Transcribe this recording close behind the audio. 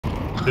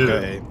Who? Go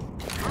A.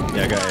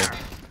 Yeah, go A.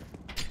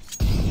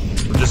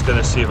 I'm just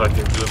gonna see if I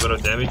can do a bit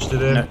of damage to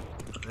them. No.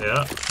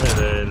 Yeah, and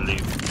then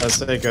leave. I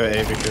say go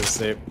A because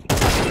they.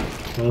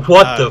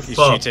 What the he's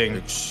fuck?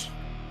 cheating.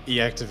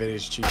 He activated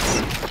his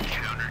cheats.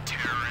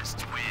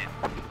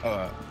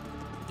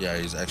 Yeah,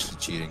 he's actually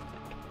cheating.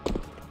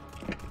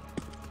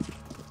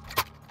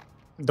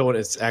 Though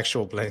it's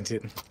actual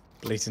blatant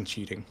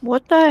cheating.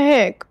 What the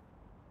heck?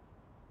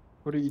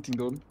 What are you eating,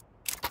 Don?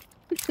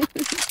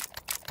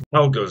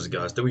 How it goes,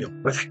 guys? There we are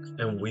back,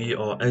 and we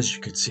are, as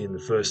you could see in the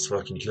first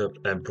fucking clip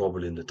and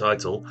probably in the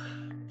title,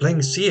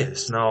 playing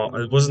CS. Now,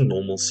 it wasn't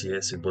normal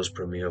CS, it was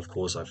Premier, of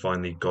course. I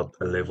finally got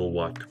a level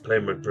where I could play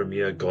my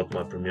Premier, got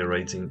my Premier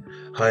rating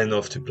high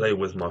enough to play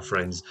with my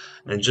friends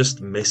and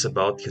just mess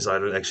about because I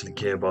don't actually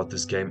care about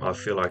this game. I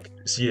feel like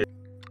CS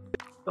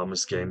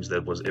dumbest games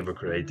that was ever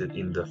created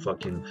in the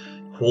fucking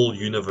whole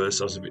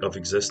universe of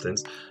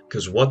existence,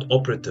 because what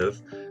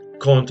operative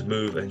can't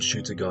move and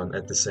shoot a gun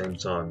at the same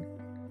time?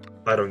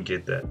 I don't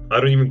get that. I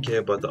don't even care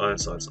about the iron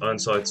sights. Iron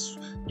sights,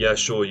 yeah,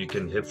 sure, you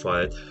can hip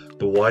fire it,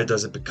 but why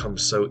does it become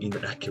so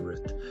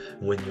inaccurate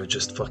when you're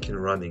just fucking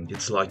running?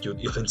 It's like your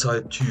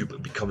entire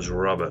tube becomes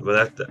rubber.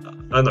 But that,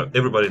 I know,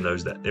 everybody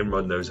knows that.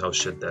 Everyone knows how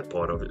shit that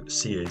part of it,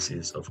 CS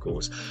is, of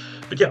course.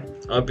 But yeah,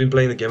 I've been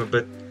playing the game a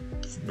bit.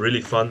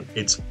 Really fun.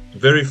 It's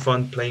very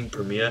fun playing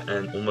Premier,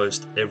 and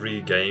almost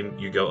every game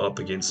you go up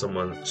against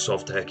someone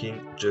soft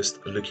hacking,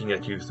 just looking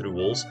at you through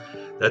walls.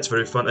 That's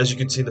very fun. As you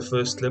can see in the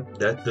first clip,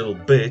 that little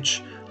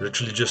bitch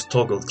literally just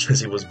toggled because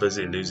he was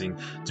busy losing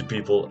to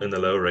people in a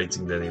lower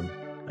rating than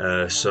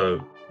him.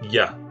 So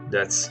yeah,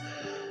 that's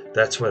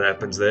what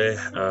happens there.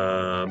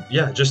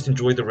 Yeah, just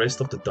enjoy the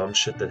rest of the dumb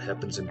shit that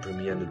happens in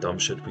Premier and the dumb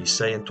shit we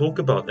say and talk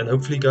about. And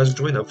hopefully you guys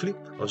enjoy it. Hopefully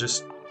I'll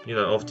just, you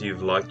know, after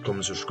you've liked,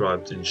 comment,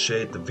 subscribed, and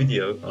shared the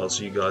video, I'll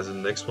see you guys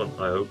in the next one,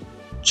 I hope.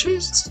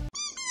 Cheers!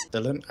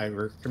 Dylan, I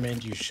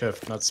recommend you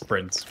shift, not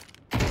sprint.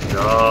 No,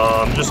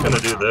 I'm just gonna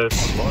do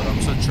this. Lord,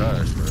 I'm so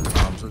trash, bro.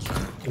 I'm so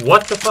trash.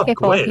 What the fuck?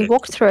 Careful, Where? he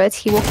walked through it.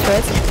 He walked through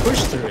it.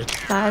 Push through it.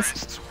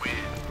 Nice.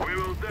 We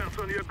will dance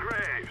on your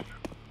graves.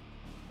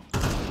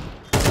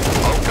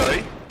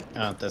 Okay.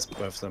 Ah, that's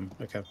both of them.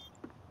 Okay.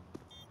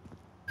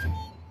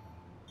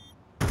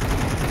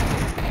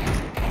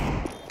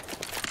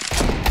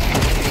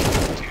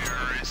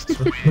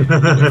 Wait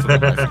for the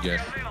knife again.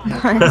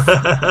 Nice.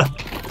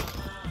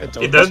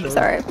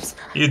 Sorry.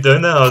 You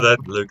don't know how that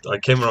looked. I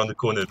came around the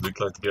corner, it looked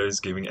like the guy was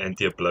giving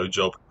Anti a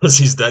blowjob because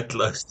he's that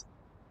close.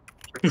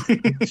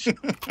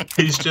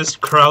 He's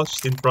just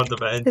crouched in front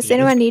of Anti. Does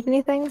anyone need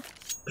anything?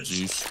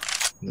 Zeus.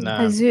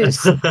 Nah,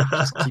 Zeus.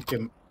 just keep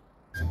him.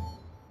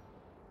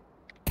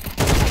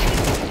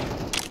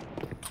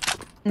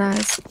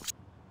 Nice.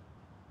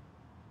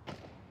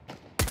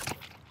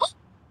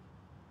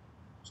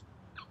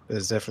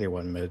 There's definitely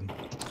one mid.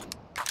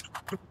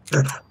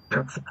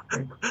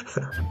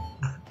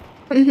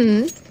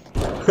 Mm-hmm.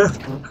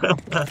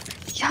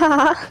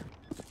 Yeah.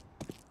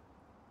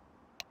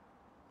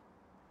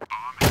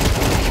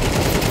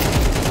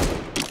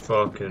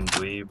 Fucking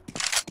dweeb.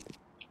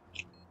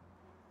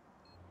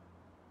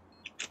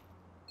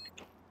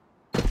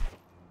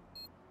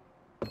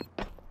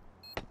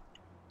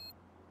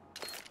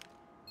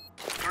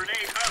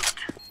 Grenade out.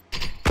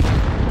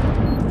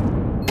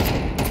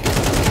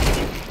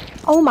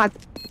 Oh my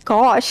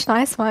gosh,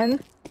 nice one.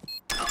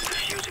 I'm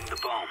defusing the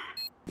bomb.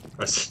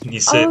 You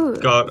said Oh.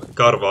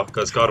 Karvach,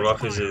 because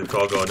Karvach is a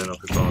car garden of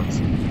the gods.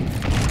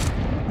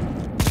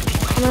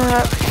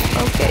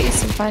 I'll get you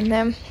some fun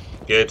then.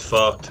 Get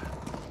fucked.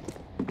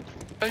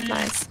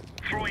 Nice.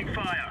 Throwing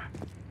fire.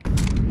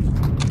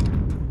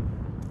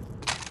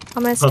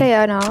 I'm gonna stay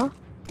out now.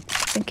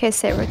 In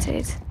case they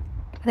rotate.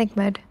 I think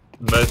mid.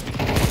 Mid.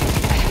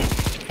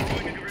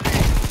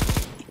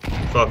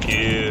 Fuck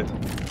you.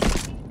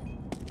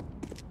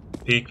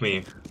 Peek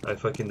me. I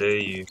fucking dare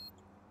you.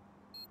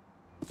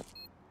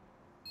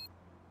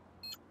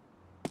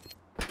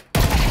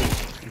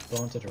 He's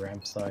gone to the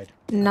ramp side.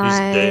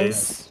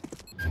 Nice.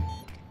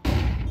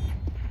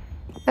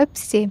 Oops,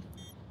 CC.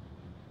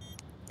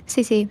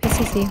 CC, he's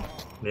CC.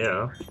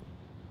 Yeah.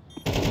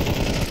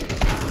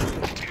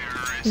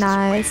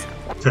 Nice.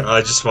 I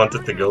just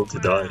wanted the girl to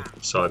die,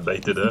 so I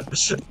baited her.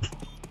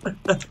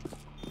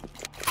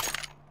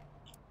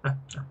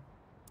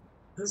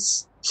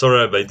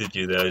 Sorry I baited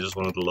you there, I just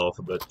wanted to laugh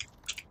a bit.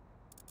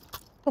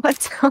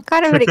 What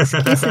kind of an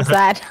excuse is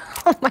that?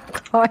 Oh my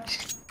gosh.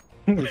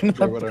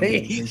 What I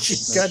mean.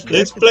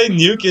 Let's play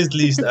Nuke at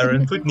least,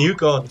 Aaron. Put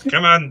Nuke on.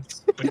 Come on.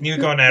 Put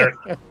Nuke on, Aaron.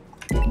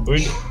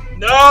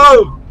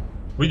 No!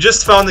 We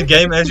just found the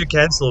game as you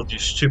cancelled, you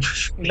stupid.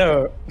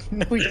 No,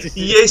 no, we didn't.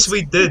 Yes,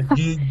 we did.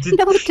 You did.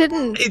 No, it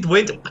didn't. It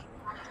went.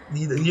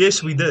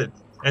 Yes, we did.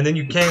 And then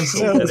you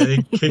cancelled, and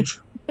then it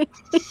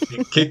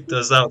kicked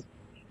us out.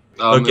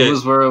 Okay. It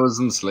was where I was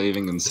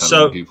enslaving and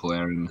selling people,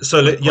 Aaron.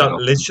 So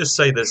let's just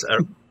say this,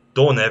 Aaron.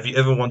 Dawn, have you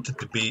ever wanted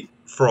to be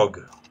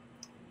Frog?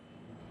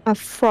 A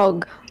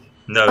frog.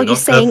 No, Are you not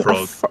saying a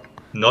frog.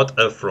 Not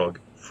a frog.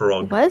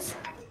 Frog. What?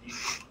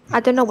 I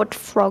don't know what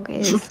frog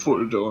is.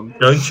 Poor Dawn.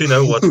 Don't you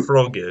know what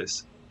frog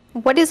is?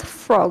 What is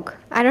frog?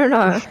 I don't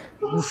know.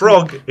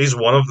 Frog is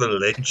one of the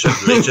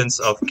legends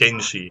of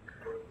Kenshi.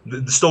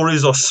 The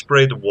stories are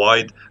spread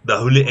wide. The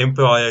Holy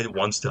Empire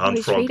wants to hunt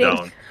He's Frog reading.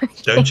 down.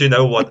 Don't you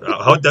know what?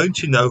 How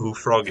don't you know who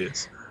Frog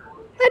is?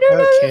 I don't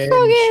know who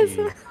frog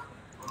Kenshi. is.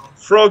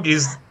 Frog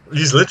is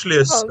literally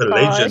a Oh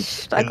legend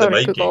gosh, I in the gotta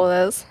making. Google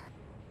this.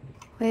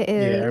 Where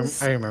Yeah,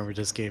 is? I remember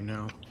this game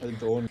now. I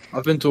don't.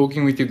 I've been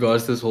talking with you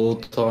guys this whole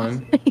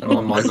time. And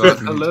Oh my my god,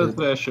 hello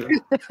Thrasher.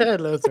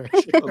 Hello,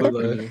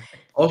 Hello.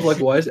 I was like,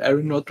 why is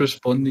Aaron not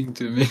responding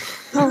to me?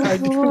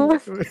 Oh,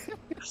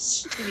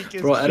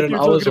 Bro, Aaron,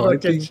 I was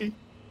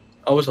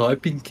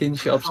hyping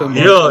Kenshi up so much.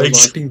 Yeah, I was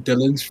ex- hyping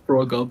Dylan's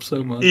frog up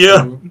so much.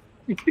 Yeah.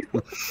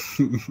 bro.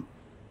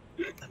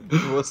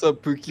 What's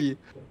up, Pookie?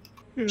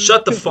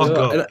 Shut the fuck Yeah,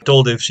 up. and I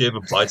told her if she ever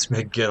bites me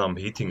again, I'm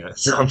hitting her.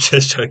 I'm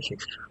just joking.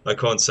 I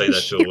can't say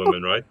that to a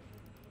woman, right?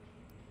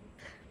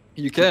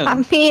 You can. I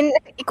mean,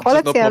 Just not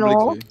equality and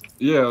all. publicly.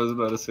 Yeah, I was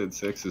about to say it's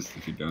sexist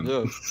if you don't.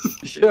 Yeah.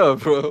 Yeah,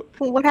 bro.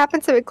 What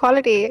happened to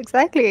equality?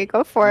 Exactly,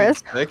 go for it.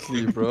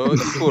 Exactly, bro.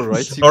 Equal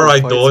rights. All equal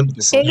right, fights, Dawn.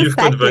 equal- You've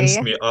Exactly.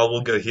 convinced me. I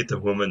will go hit a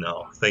woman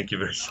now. Thank you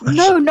very much.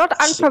 No, not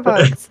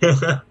unprovoked.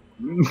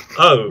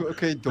 Oh,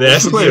 Okay, Dawn. there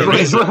has to be a Wait,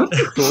 reason. Dawn.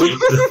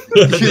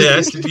 There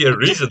has to be a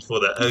reason for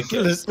that.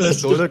 Okay.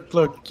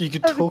 Look, you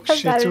could talk Because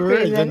shit that to is her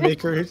and then reason.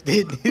 make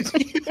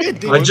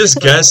her. I just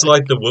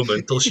gaslight the woman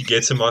until she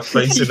gets in my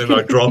face and then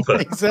I drop her.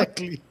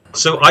 Exactly.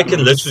 So I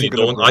can literally,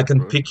 Single Dawn, I can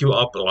bro. pick you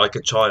up like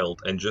a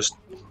child and just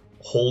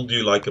hold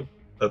you like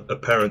a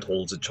parent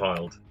holds a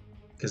child.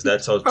 Because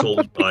that's how tall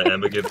I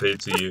am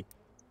compared to you.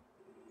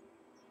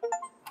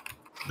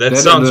 That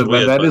sounds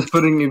weird. That but- is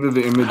putting either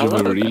the image of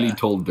a really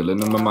tall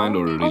villain in my mind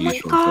or a really my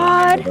short one.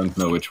 God. I don't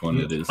know which one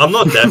it is. I'm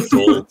not that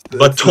tall, but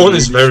That's a Dawn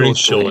is really very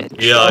short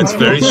short. Yeah, it's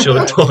very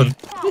short, Dawn.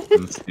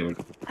 I'm scared.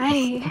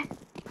 Hey.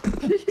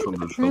 From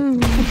the film.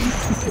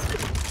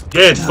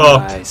 Get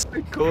fucked. Oh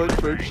my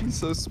god, bro, she's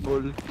so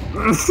small.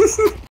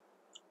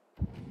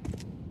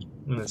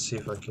 Let's see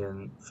if I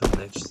can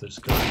finesse this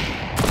guy.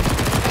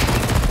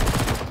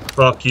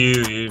 Fuck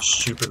you, you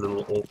stupid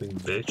little orping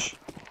bitch.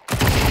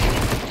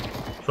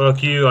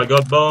 Fuck you, I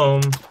got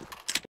bomb.